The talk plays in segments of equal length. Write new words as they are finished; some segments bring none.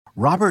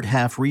Robert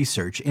Half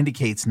research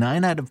indicates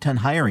 9 out of 10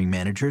 hiring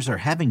managers are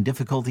having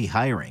difficulty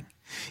hiring.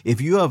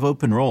 If you have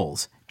open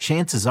roles,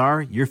 chances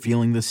are you're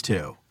feeling this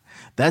too.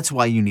 That's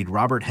why you need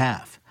Robert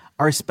Half.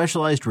 Our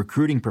specialized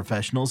recruiting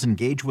professionals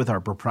engage with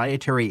our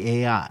proprietary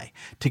AI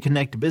to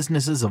connect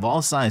businesses of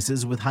all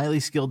sizes with highly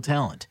skilled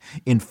talent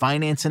in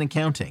finance and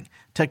accounting,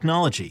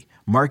 technology,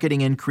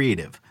 marketing and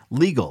creative,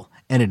 legal,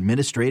 and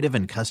administrative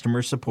and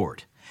customer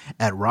support.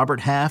 At Robert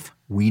Half,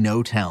 we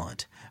know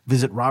talent.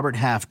 Visit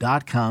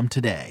roberthalf.com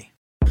today.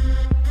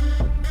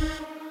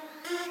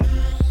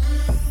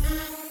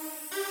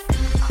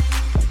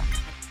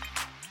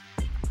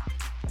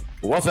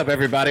 What's up,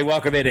 everybody?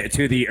 Welcome in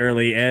to the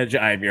Early Edge.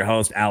 I'm your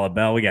host, Alan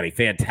Bell. We got a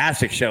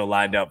fantastic show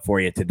lined up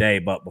for you today.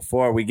 But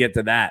before we get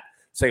to that,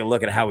 let's take a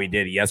look at how we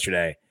did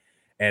yesterday.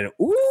 And,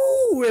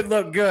 ooh, it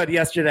looked good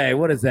yesterday.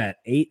 What is that?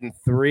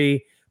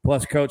 8-3,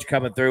 plus Coach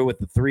coming through with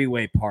the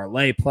three-way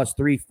parlay, plus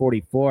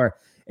 344.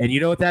 And you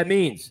know what that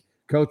means.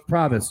 Coach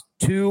promised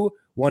 2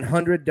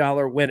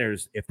 $100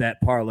 winners if that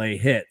parlay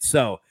hits.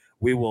 So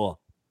we will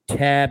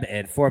tab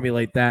and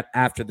formulate that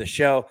after the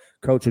show.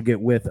 Coach will get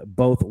with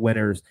both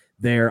winners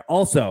there.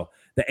 Also,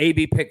 the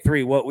AB Pick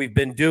 3, what we've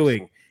been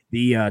doing,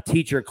 the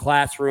teacher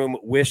classroom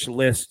wish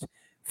list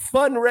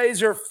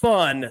fundraiser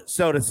fun,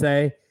 so to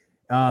say.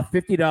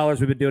 $50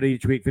 we've been doing it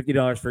each week,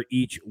 $50 for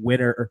each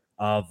winner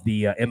of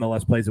the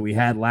MLS plays that we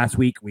had last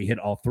week. We hit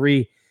all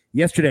 3.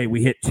 Yesterday,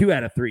 we hit 2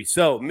 out of 3.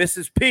 So,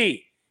 Mrs.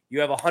 P, you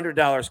have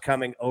 $100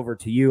 coming over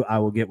to you. I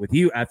will get with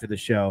you after the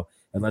show,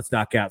 and let's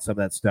knock out some of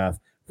that stuff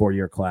for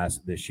your class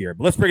this year.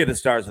 But let's bring in the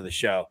stars of the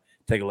show.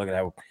 Take a look at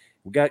how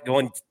we got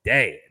going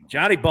today.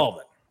 Johnny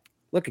Bowman,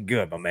 looking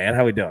good, my man.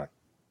 How we doing?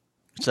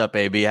 What's up,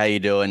 AB? How you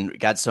doing?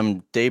 Got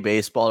some day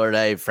baseball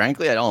today.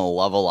 Frankly, I don't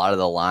love a lot of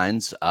the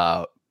lines.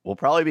 We'll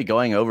probably be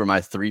going over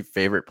my 3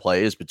 favorite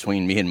plays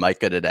between me and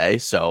Micah today,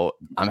 so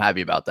I'm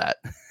happy about that.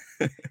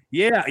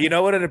 Yeah, you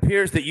know what? It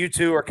appears that you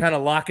two are kind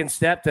of lock in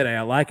step today.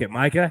 I like it.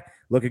 Micah,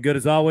 looking good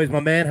as always,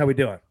 my man. How we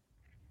doing?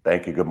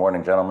 Thank you. Good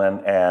morning,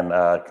 gentlemen. And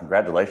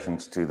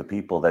congratulations to the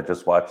people that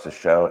just watch the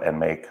show and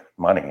make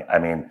money. I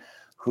mean,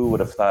 who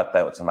would have thought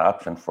that was an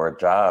option for a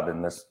job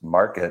in this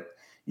market?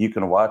 You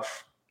can watch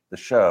the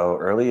show,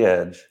 Early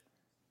Edge,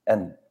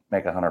 and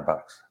make $100.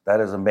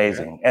 That is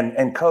amazing. Yeah.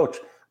 And Coach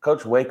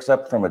wakes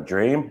up from a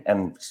dream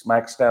and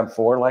smacks down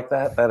 4 like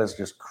that. That is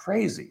just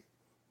crazy.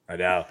 I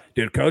know.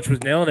 Dude, Coach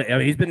was nailing it. I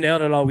mean, he's been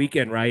nailing it all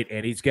weekend, right?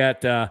 And he's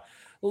got a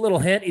little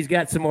hint. He's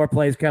got some more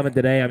plays coming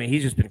today. I mean,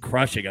 he's just been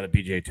crushing on the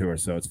PGA Tour,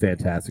 so it's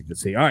fantastic to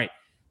see. All right,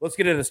 let's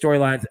get into the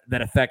storylines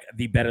that affect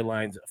the better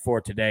lines for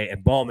today.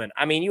 And Bowman,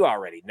 I mean, you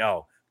already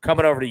know.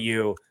 Coming over to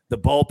you, the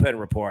bullpen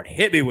report.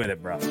 Hit me with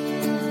it, bro.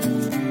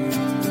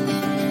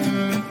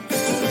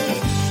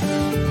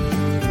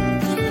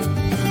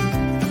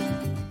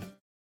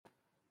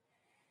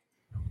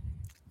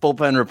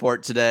 Bullpen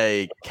report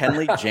today.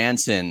 Kenley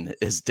Jansen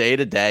is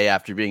day-to-day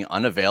after being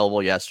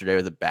unavailable yesterday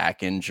with a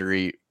back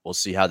injury. We'll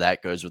see how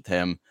that goes with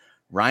him.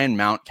 Ryan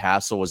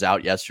Mountcastle was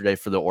out yesterday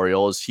for the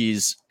Orioles.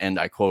 He's, and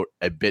I quote,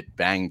 a bit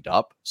banged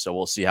up, so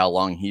we'll see how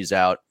long he's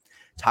out.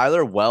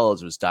 Tyler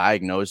Wells was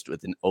diagnosed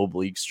with an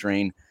oblique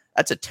strain.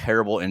 That's a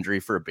terrible injury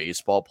for a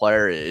baseball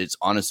player. It's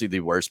honestly the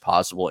worst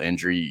possible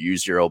injury. You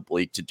use your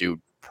oblique to do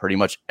pretty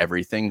much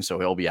everything, so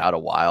he'll be out a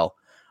while.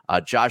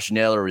 Josh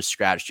Naylor was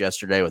scratched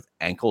yesterday with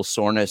ankle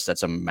soreness.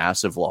 That's a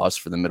massive loss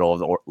for the middle of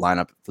the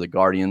lineup for the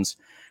Guardians.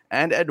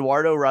 And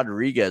Eduardo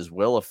Rodriguez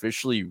will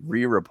officially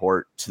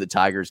re-report to the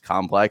Tigers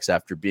complex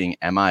after being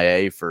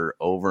MIA for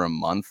over a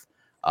month.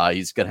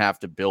 He's going to have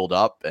to build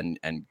up and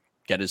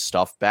get his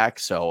stuff back.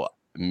 So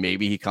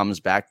maybe he comes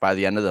back by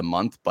the end of the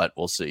month, but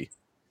we'll see.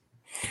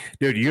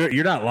 Dude,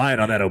 you're not lying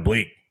on that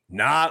oblique.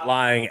 Not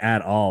lying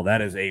at all.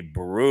 That is a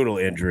brutal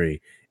injury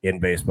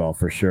in baseball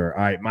for sure.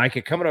 All right,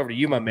 Micah, coming over to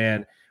you, my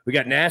man. We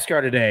got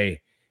NASCAR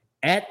today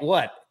at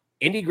what?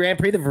 Indy Grand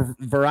Prix, the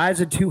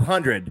Verizon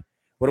 200.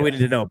 What do we need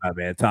to know about,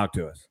 man? Talk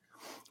to us.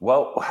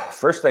 Well,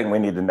 first thing we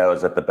need to know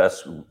is that the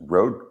best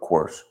road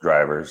course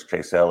driver is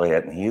Chase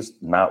Elliott, and he's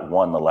not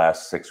won the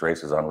last 6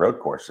 races on road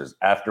courses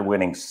after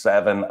winning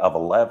 7 of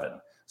 11.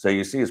 So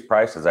you see his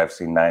prices. I've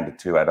seen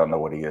 9-2. I don't know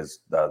what he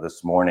is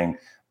this morning,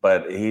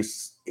 but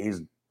he's.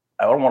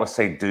 I don't want to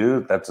say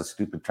due. That's a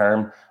stupid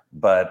term,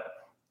 but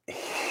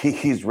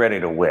he's ready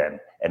to win.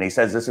 And he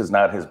says this is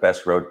not his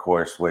best road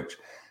course, which,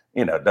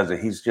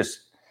 he's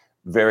just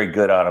very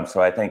good on him. So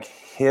I think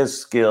his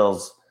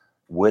skills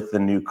with the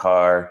new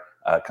car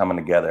coming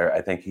together, I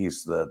think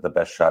he's the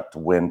best shot to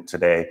win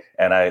today.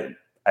 And I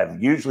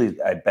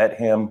bet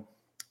him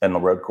in the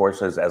road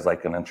courses as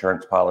like an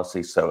insurance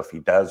policy. So if he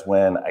does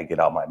win, I get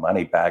all my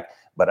money back.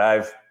 But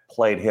I've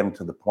played him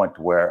to the point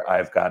to where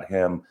I've got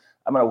him.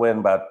 I'm going to win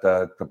about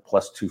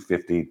plus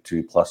 250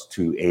 to plus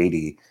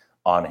 280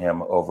 on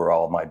him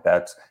overall, my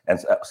bets. And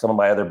some of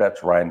my other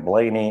bets, Ryan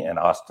Blaney and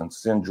Austin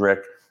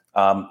Cindric.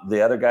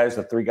 The other guys,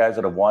 the 3 guys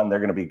that have won, they're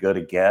going to be good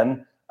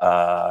again.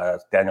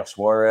 Daniel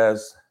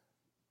Suarez,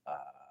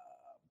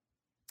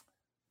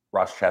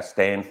 Ross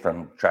Chastain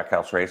from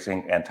Trackhouse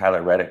Racing, and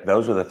Tyler Reddick.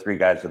 Those are the three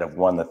guys that have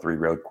won the 3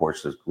 road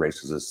courses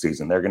races this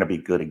season. They're going to be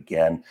good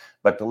again.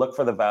 But to look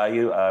for the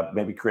value,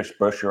 maybe Chris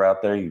Buescher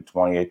out there, you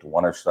 28-1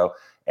 or so.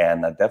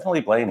 And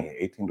definitely Blaney,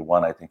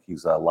 18-1. I think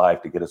he's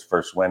live to get his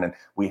first win. And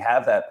we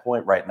have that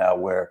point right now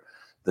where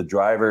the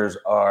drivers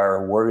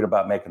are worried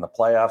about making the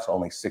playoffs.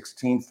 Only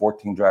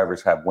 14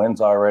 drivers have wins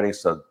already.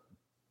 So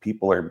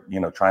people are,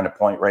 trying to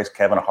point race.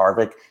 Kevin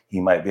Harvick, he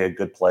might be a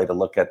good play to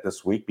look at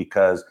this week,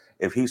 because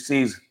if he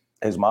sees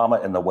his mama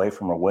in the way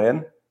from a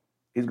win,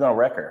 he's going to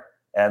wreck her.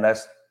 And that.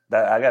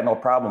 I got no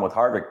problem with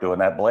Harvick doing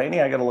that. Blaney,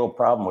 I got a little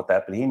problem with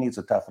that, but he needs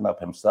to toughen up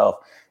himself,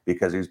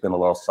 because he's been a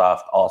little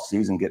soft all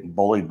season, getting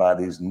bullied by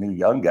these new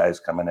young guys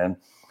coming in.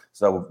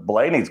 So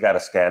Blaney's got to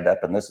stand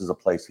up, and this is a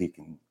place he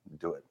can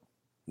do it.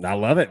 I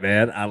love it,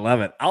 man. I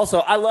love it. Also,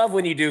 I love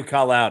when you do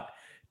call out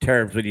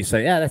terms when you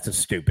say, yeah, that's a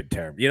stupid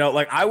term.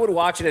 Like I would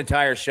watch an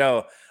entire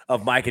show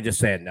of Micah just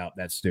saying, no,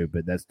 that's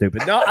stupid. That's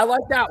stupid. No, I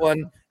like that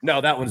one.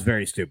 No, that one's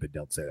very stupid.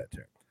 Don't say that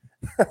term.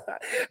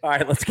 All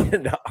right, let's get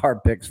into our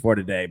picks for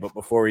today. But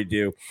before we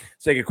do,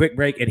 let's take a quick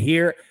break and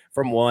hear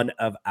from one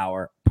of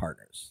our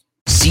partners.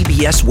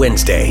 CBS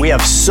Wednesday. We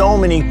have so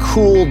many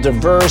cool,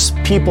 diverse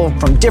people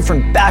from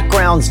different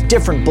backgrounds,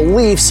 different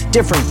beliefs,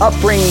 different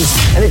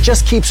upbringings, and it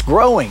just keeps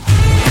growing.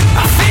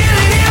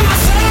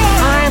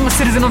 I'm a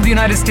citizen of the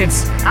United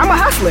States. I'm a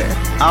hustler.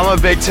 I'm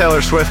a big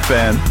Taylor Swift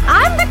fan.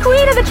 I'm the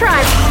queen of the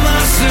tribe.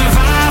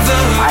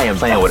 I am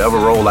playing whatever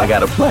role I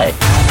gotta play.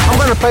 I'm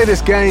gonna play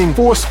this game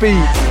full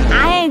speed.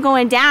 I ain't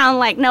going down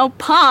like no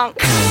punk.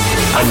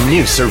 A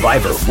new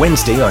Survivor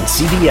Wednesday on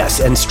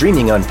CBS and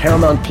streaming on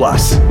Paramount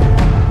Plus.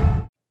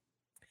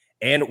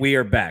 And we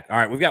are back. All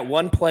right, we've got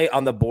one play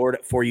on the board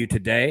for you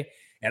today.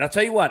 And I'll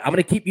tell you what, I'm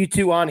going to keep you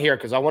two on here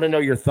because I want to know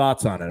your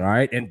thoughts on it, all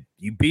right? And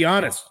you be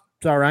honest.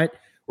 It's all right.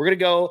 We're going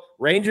to go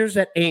Rangers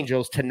at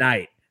Angels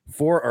tonight,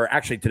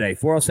 today,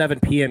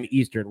 4:07 p.m.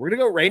 Eastern. We're going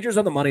to go Rangers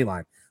on the money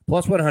line,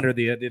 plus 100,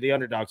 the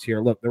underdogs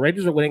here. Look, the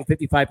Rangers are winning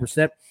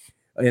 55%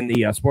 in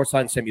the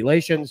Sportsline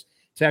simulations.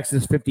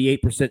 Texas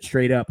 58%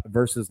 straight up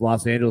versus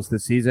Los Angeles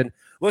this season.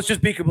 Let's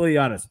just be completely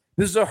honest.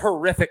 This is a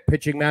horrific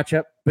pitching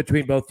matchup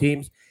between both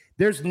teams.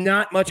 There's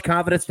not much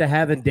confidence to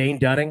have in Dane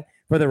Dunning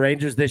for the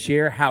Rangers this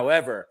year.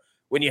 However,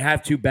 when you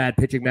have two bad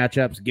pitching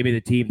matchups, give me the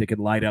team that can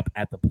light up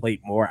at the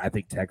plate more. I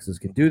think Texas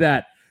can do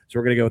that. So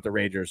we're going to go with the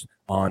Rangers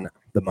on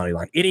the money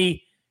line.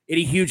 Any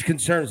huge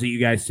concerns that you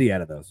guys see out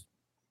of those?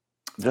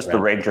 Just the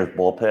Rangers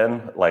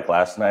bullpen, like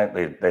last night,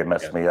 they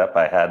messed me up.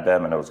 I had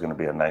them, and it was going to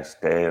be a nice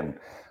day, and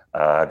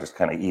just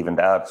kind of evened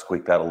out,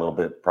 squeaked out a little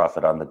bit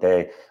profit on the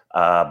day.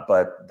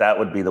 But that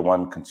would be the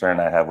one concern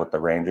I have with the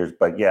Rangers.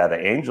 But yeah, the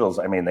Angels,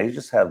 I mean, they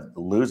just have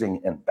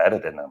losing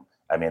embedded in them.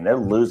 I mean, they're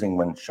losing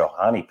when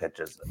Ohtani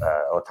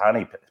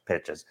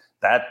pitches.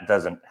 That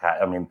doesn't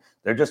I mean,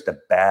 they're just a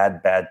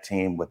bad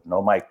team with no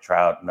Mike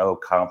Trout, no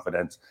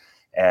confidence.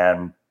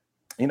 And,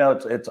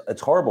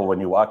 it's horrible when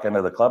you walk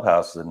into the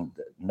clubhouse and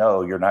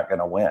no, you're not going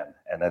to win.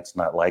 And that's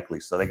not likely.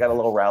 So they got a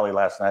little rally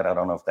last night. I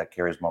don't know if that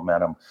carries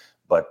momentum,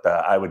 but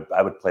I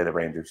would play the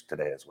Rangers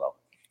today as well.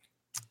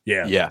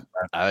 Yeah.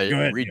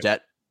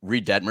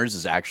 Reed Detmers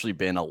has actually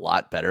been a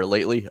lot better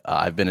lately.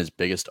 I've been his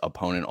biggest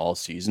opponent all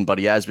season, but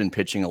he has been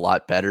pitching a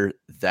lot better.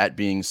 That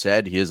being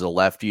said, he is a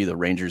lefty. The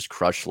Rangers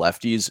crush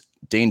lefties.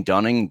 Dane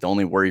Dunning, the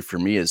only worry for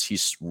me is he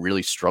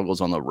really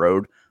struggles on the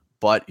road,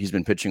 but he's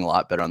been pitching a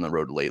lot better on the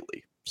road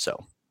lately. So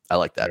I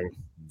like that.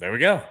 There we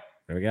go.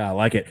 I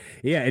like it.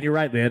 Yeah, and you're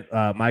right, man.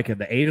 Micah,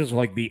 the Angels are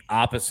like the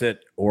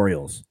opposite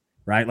Orioles.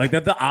 Right? Like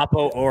the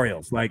Oppo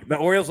Orioles. Like the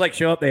Orioles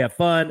show up, they have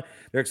fun,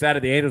 they're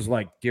excited. The Angels are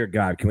like, dear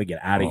God, can we get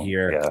out of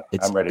here? Yeah,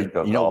 I'm ready to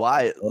go. You know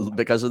why?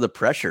 Because of the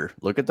pressure.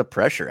 Look at the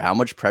pressure. How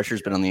much pressure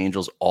has been on the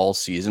Angels all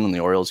season, and the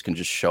Orioles can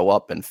just show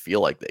up and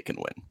feel like they can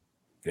win.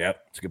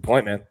 Yep, it's a good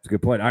point, man. It's a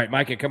good point. All right,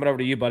 Micah, coming over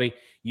to you, buddy.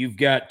 You've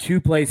got two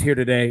plays here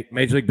today.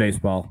 Major League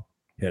Baseball.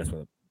 Hit us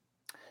with it.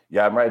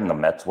 Yeah, I'm riding the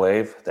Mets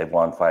wave. They've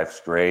won 5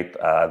 straight.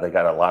 They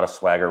got a lot of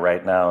swagger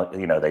right now.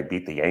 They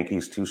beat the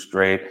Yankees 2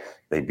 straight.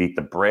 They beat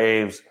the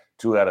Braves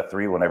 2 out of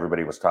 3 when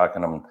everybody was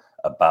talking to them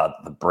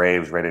about the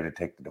Braves ready to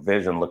take the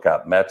division. Look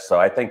out, Mets.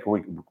 So I think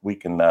we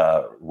can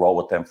roll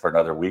with them for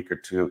another week or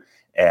two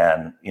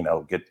and,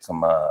 get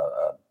some,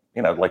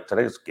 like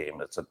today's game.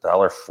 It's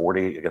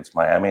 $1.40 against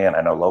Miami. And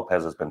I know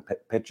Lopez has been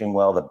pitching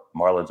well. The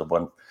Marlins have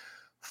won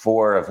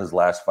 4 of his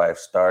last 5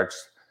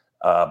 starts.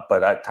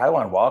 But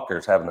Taijuan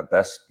Walker's having the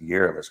best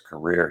year of his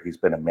career. He's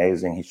been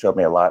amazing. He showed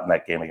me a lot in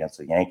that game against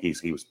the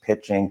Yankees. He was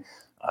pitching,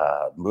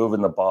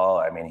 moving the ball.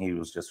 I mean, he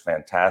was just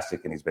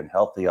fantastic, and he's been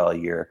healthy all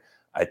year.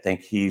 I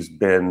think he's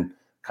been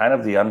kind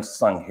of the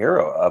unsung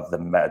hero of the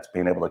Mets,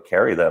 being able to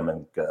carry them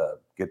and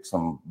get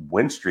some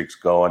win streaks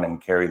going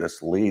and carry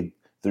this lead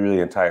through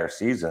the entire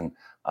season.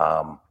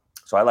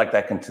 So I like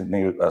that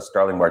continue.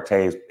 Starling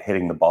Marte's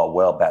hitting the ball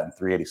well, batting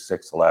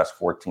 .386 the last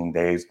 14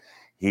 days.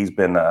 He's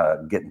been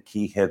getting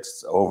key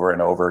hits over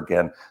and over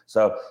again.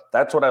 So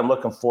that's what I'm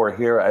looking for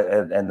here.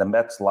 And the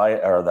Mets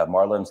or the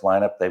Marlins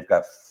lineup, they've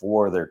got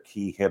 4 of their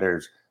key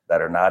hitters that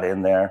are not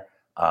in there.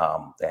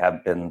 They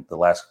haven't been the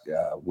last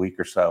week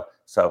or so.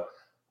 So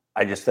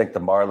I just think the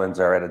Marlins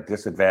are at a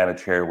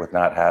disadvantage here with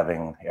not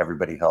having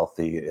everybody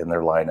healthy in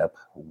their lineup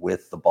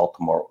with the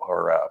Baltimore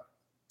or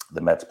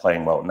the Mets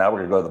playing well. Now we're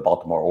going to go to the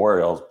Baltimore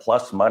Orioles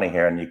plus money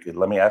here. And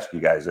let me ask you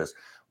guys this.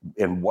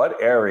 In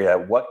what area,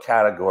 what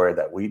category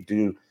that we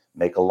do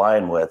make a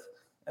line with,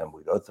 and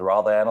we go through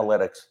all the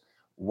analytics,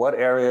 what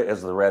area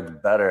is the Reds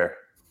better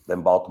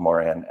than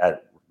Baltimore in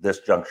at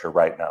this juncture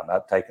right now?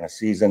 Not taking a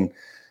season,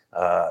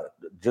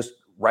 just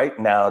right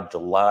now,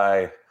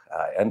 July,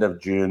 end of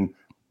June.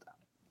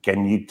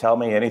 Can you tell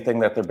me anything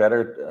that they're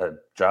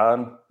better,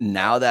 John?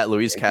 Now that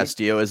Luis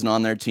Castillo isn't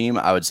on their team,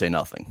 I would say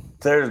nothing.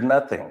 There's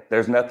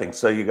nothing.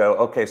 So you go,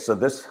 okay, so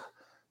this,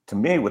 to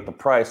me, with the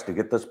price, to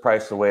get this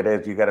price the way it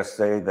is, you got to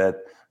say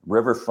that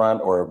Riverfront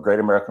or Great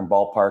American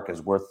Ballpark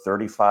is worth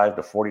 35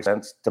 to 40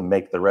 cents to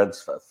make the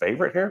Reds a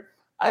favorite here.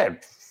 I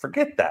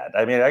forget that.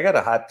 I mean, I got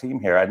a hot team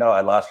here. I know I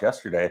lost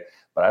yesterday,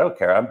 but I don't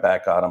care. I'm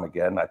back on them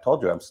again. I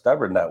told you I'm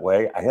stubborn that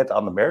way. I hit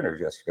on the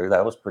Mariners yesterday.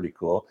 That was pretty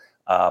cool.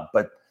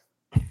 But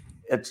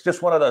it's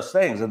just one of those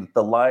things, and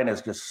the line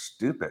is just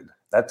stupid.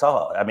 That's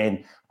all. I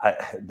mean,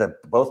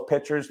 both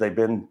pitchers, they've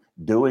been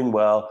doing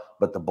well,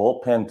 but the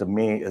bullpen to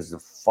me is a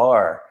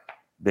far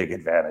big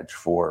advantage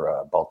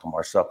for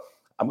Baltimore. So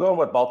I'm going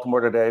with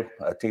Baltimore today,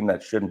 a team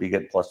that shouldn't be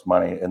getting plus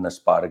money in this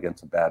spot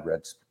against a bad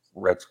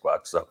Red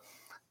squad. So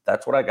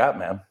that's what I got,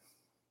 man.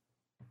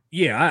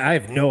 Yeah, I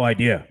have no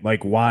idea,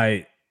 like,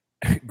 why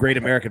Great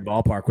American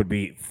Ballpark would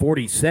be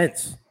 40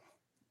 cents.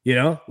 You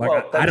know, like,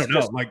 well, I don't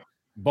know. Like,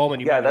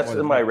 Bowman, that's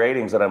in my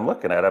ratings that I'm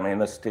looking at. I mean,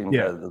 this team,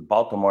 the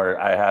Baltimore,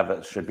 I have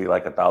it should be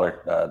like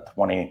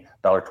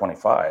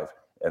 $1.25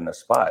 in the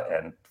spot.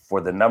 And for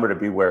the number to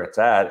be where it's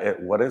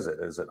at, what is it?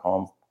 Is it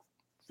home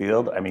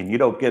field? I mean, you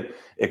don't get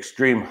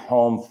extreme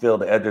home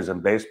field edges in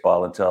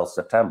baseball until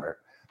September.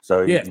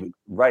 So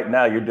right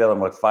now you're dealing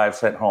with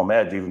 5-cent home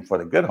edge, even for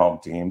the good home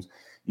teams.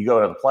 You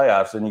go to the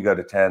playoffs and you go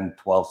to 10,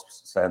 12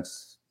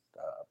 cents,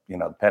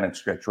 pennant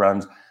stretch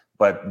runs.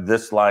 But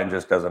this line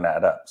just doesn't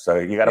add up. So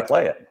you got to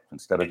play it.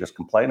 Instead of just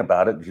complain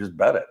about it, you just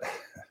bet it.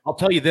 I'll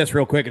tell you this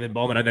real quick, and then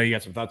Bowman, I know you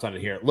got some thoughts on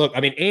it here. Look,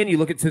 I mean, and you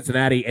look at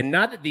Cincinnati, and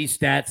not that these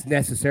stats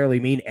necessarily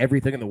mean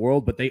everything in the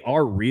world, but they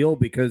are real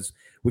because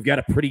we've got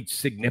a pretty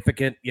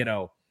significant,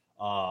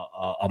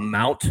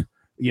 amount,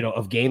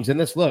 of games in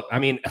this. Look, I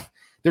mean,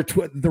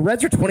 the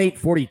Reds are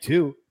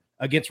 28-42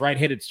 against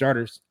right-handed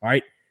starters, all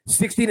right?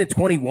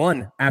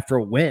 16-21 after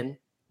a win,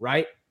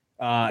 right?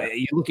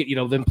 You look at,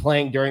 them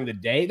playing during the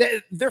day.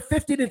 They're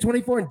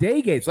 15-24 in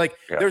day games. Like,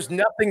 there's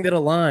nothing that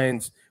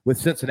aligns with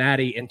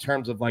Cincinnati in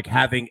terms of, like,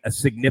 having a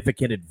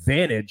significant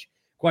advantage.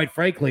 Quite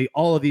frankly,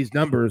 all of these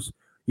numbers,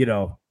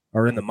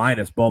 are in the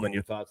minus. Bowman,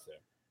 your thoughts there?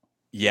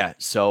 Yeah,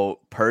 so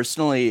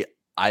personally,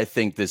 I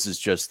think this is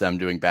just them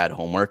doing bad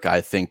homework.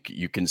 I think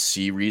you can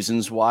see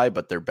reasons why,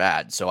 but they're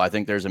bad. So I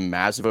think there's a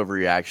massive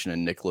overreaction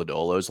in Nick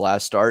Lodolo's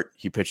last start.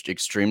 He pitched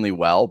extremely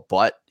well,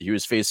 but he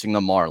was facing the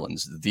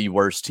Marlins, the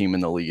worst team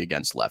in the league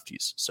against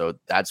lefties. So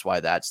that's why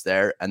that's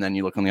there. And then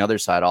you look on the other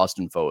side,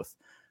 Austin Voth.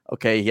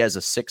 Okay, he has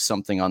a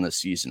 6-something on the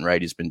season,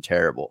 right? He's been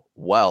terrible.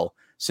 Well,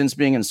 since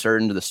being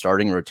inserted into the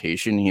starting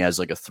rotation, he has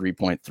like a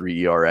 3.3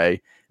 ERA. In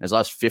his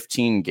last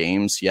 15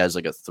 games, he has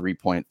like a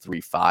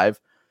 3.35.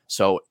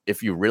 So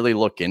if you really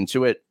look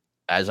into it,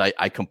 as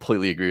I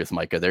completely agree with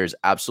Micah, there's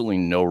absolutely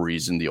no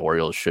reason the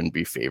Orioles shouldn't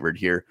be favored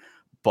here.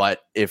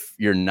 But if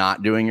you're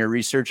not doing your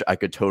research, I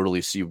could totally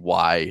see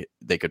why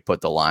they could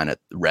put the line at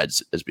the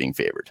Reds as being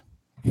favored.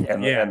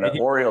 And the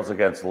Orioles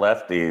against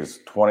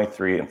lefties,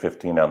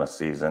 23-15 on the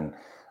season,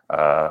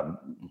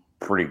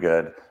 pretty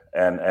good.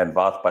 And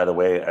Voth, by the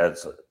way,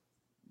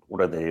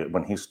 what are they?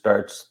 When he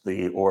starts,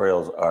 the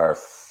Orioles are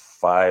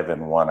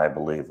 5-1, I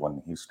believe,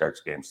 when he starts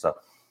games. So.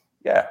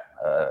 Yeah,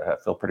 I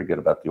feel pretty good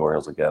about the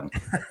Orioles again.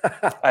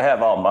 I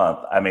have all month.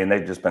 I mean,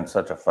 they've just been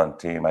such a fun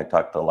team. I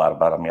talked a lot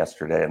about them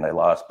yesterday, and they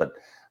lost, but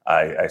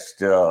I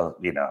still,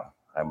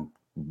 I'm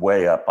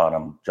way up on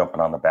them,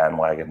 jumping on the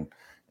bandwagon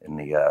in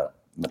the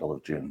middle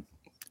of June.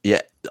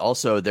 Yeah.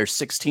 Also, they're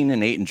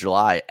 16-8 in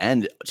July.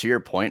 And to your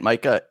point,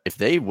 Micah, if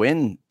they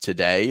win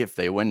today, if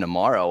they win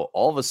tomorrow,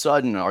 all of a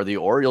sudden are the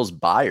Orioles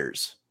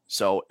buyers.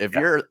 So if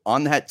you're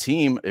on that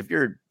team, if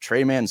you're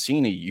Trey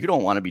Mancini, you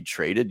don't want to be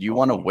traded. You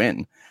want to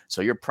win.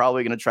 So you're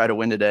probably going to try to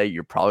win today.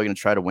 You're probably going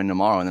to try to win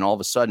tomorrow. And then all of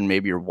a sudden,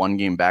 maybe you're one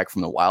game back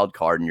from the wild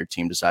card and your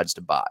team decides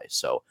to buy.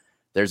 So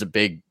there's a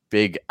big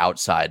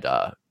outside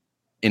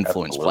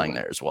influence playing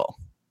there as well.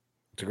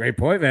 It's a great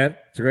point, man.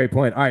 It's a great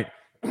point. All right,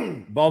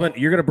 Baldwin,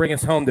 you're going to bring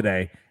us home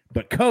today,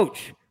 but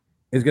Coach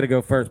is going to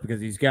go first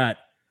because he's got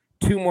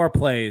 2 more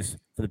plays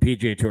for the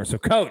PGA Tour. So,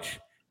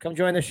 Coach, come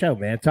join the show,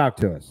 man. Talk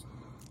to us.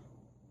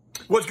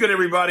 What's good,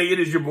 everybody? It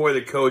is your boy,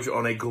 the Coach,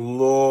 on a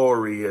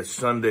glorious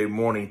Sunday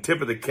morning.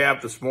 Tip of the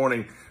cap this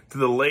morning to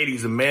the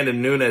ladies, Amanda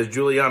Nunes,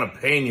 Juliana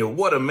Pena.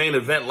 What a main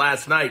event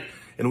last night,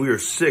 and we are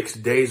 6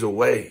 days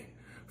away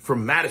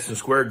from Madison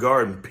Square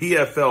Garden,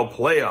 PFL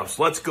playoffs.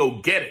 Let's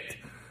go get it.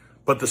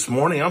 But this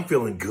morning, I'm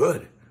feeling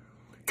good.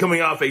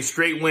 Coming off a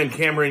straight win,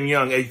 Cameron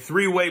Young, a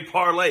 3-way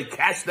parlay.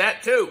 Catch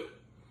that, too.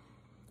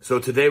 So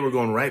today, we're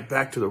going right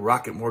back to the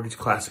Rocket Mortgage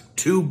Classic.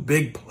 2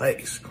 big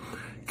plays.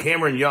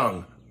 Cameron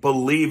Young,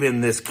 believe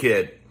in this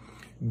kid.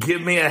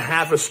 Give me a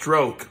half a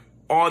stroke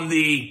on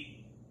the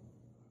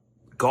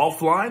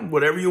golf line,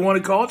 whatever you want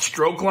to call it,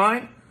 stroke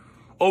line,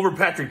 over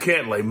Patrick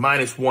Cantlay,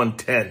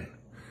 -110.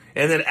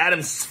 And then Adam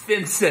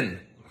Svensson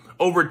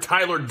over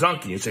Tyler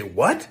Duncan. You say,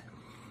 what?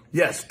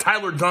 Yes,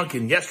 Tyler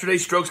Duncan,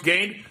 yesterday's strokes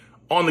gained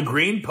on the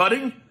green,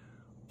 putting,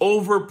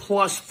 over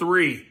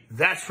 +3.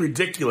 That's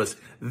ridiculous.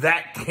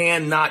 That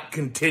cannot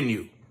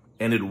continue,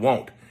 and it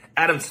won't.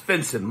 Adam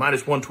Svensson,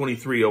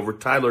 -123 over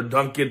Tyler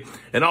Duncan.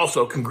 And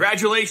also,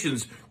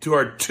 congratulations to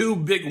our 2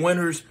 big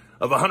winners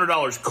of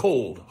 $100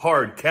 cold,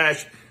 hard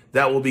cash.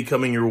 That will be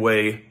coming your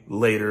way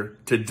later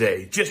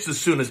today, just as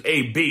soon as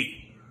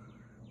AB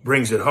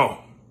brings it home.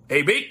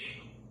 AB,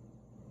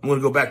 I'm going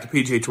to go back to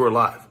PGA Tour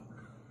Live.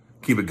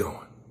 Keep it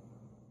going.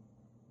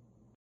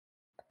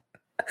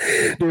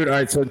 Dude, all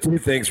right, so 2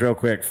 things real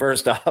quick.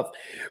 First off,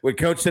 when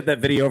Coach sent that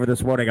video over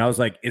this morning, I was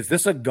like, is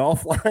this a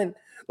golf line?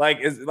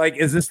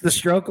 Is this the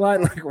stroke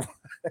line?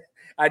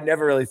 I'd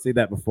never really seen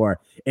that before.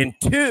 And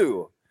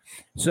 2,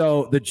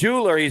 so the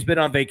jeweler, he's been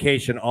on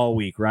vacation all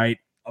week, right?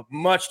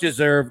 Much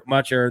deserved,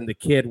 much earned. The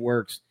kid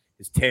works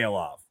his tail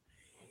off.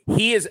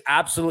 He is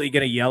absolutely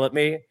going to yell at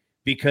me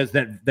because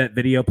that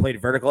video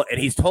played vertical, and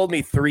he's told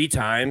me 3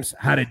 times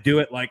how to do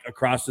it like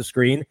across the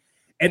screen.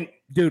 And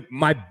dude,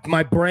 my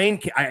brain,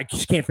 I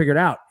just can't figure it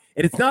out.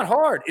 And it's not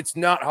hard. It's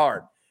not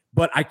hard.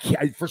 But I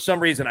can't, for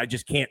some reason, I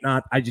just can't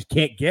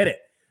get it.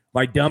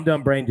 My dumb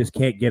brain just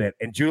can't get it.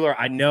 And jeweler,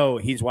 I know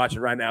he's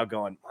watching right now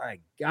going, my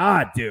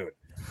God, dude,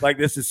 like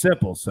this is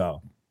simple.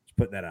 So just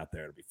putting that out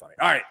there. It'll be funny.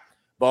 All right.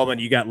 Bowman,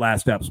 you got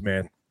last ups,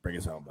 man. Bring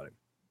us home, buddy.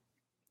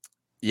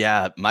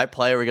 Yeah, my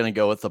play, we're going to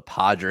go with the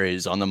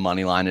Padres on the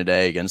money line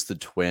today against the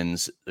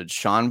Twins.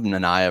 Sean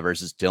Manaea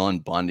versus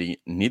Dylan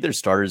Bundy. Neither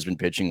starter has been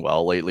pitching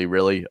well lately,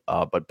 really,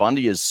 but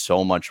Bundy is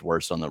so much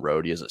worse on the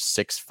road. He has a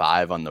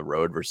 6.5 on the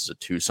road versus a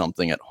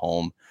 2-something at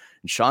home.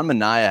 And Sean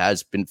Manaea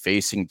has been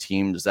facing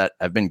teams that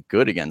have been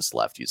good against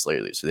lefties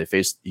lately. So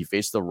he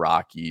faced the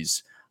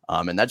Rockies,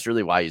 and that's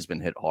really why he's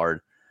been hit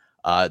hard.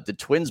 The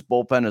Twins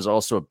bullpen is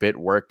also a bit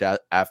worked out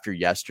after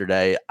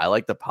yesterday. I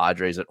like the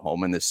Padres at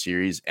home in this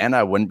series, and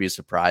I wouldn't be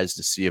surprised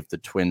to see if the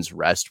Twins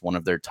rest one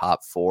of their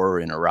top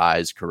 4 in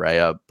Arise,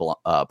 Correa,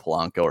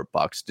 Polanco, or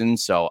Buxton.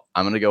 So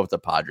I'm going to go with the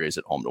Padres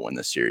at home to win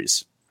this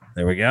series.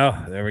 There we go.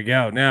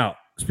 Now,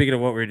 speaking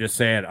of what we were just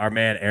saying, our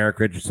man Eric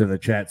Richardson in the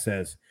chat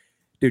says,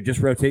 dude,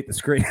 just rotate the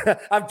screen.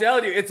 I'm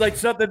telling you, it's like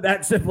something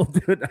that simple,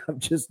 dude. I'm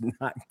just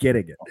not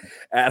getting it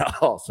at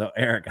all. So,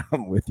 Eric,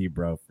 I'm with you,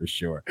 bro, for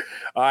sure.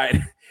 All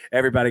right,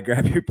 everybody,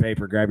 grab your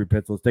paper, grab your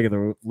pencil. Let's take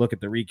a look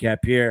at the recap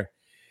here.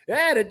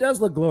 And it does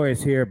look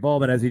glorious here.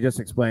 Bowman, as he just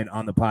explained,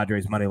 on the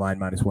Padres money line,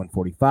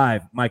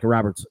 -145. Micah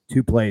Roberts,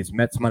 2 plays.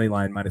 Mets money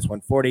line,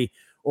 -140.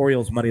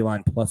 Orioles money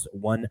line,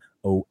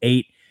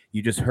 +108.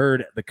 You just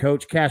heard the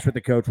coach, Cash with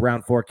the coach,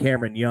 round 4,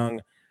 Cameron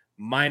Young,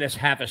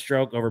 -0.5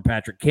 stroke over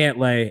Patrick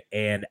Cantlay,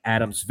 and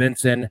Adam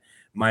Svensson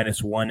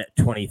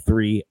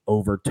 -123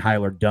 over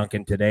Tyler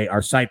Duncan today.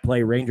 Our site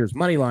play, Rangers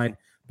money line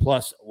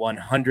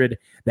 +100.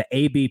 The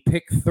AB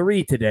pick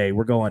 3 today.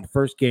 We're going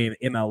first game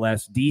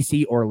MLS,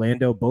 DC,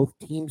 Orlando, both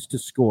teams to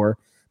score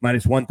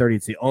 -130.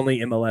 It's the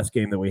only MLS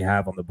game that we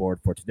have on the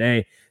board for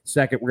today.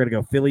 Second, we're going to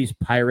go Phillies,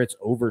 Pirates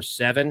over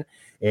 7.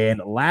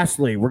 And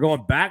lastly, we're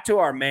going back to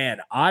our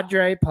man,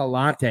 Andre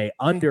Palante,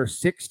 under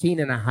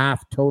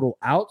 16.5 total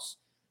outs.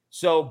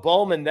 So,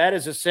 Bowman, that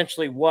is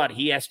essentially what?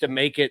 He has to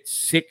make it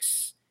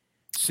 6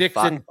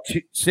 and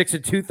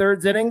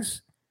 2/3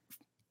 innings?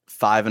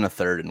 5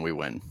 1/3, and we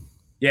win.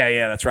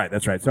 Yeah, that's right.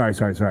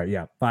 Sorry.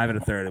 Yeah, 5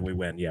 1/3, and we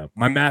win. Yeah,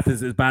 my math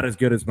is about as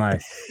good as my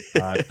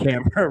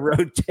camera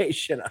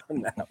rotation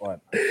on that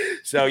one.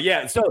 So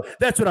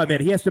that's what I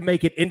meant. He has to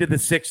make it into the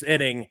 6th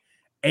inning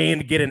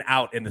and get an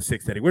out in the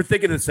 6th inning. We're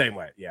thinking the same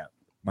way. Yeah,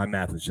 my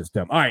math is just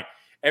dumb. All right.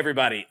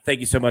 Everybody, thank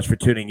you so much for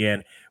tuning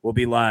in. We'll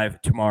be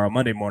live tomorrow,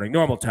 Monday morning,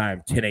 normal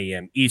time, 10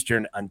 a.m.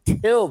 Eastern.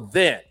 Until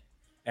then,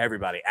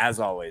 everybody, as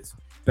always,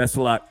 best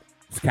of luck.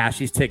 Cash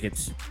these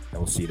tickets, and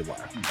we'll see you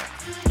tomorrow.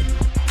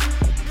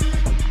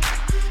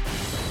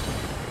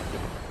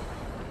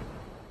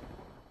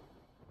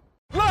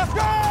 Let's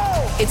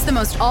go! It's the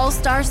most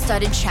all-star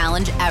studded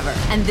challenge ever.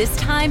 And this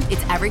time,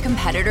 it's every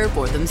competitor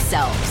for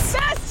themselves.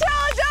 Best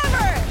challenge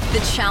ever!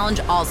 The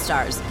Challenge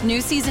All-Stars. New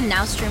season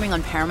now streaming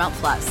on Paramount+.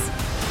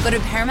 Go to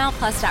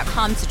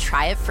ParamountPlus.com to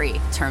try it free.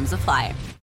 Terms apply.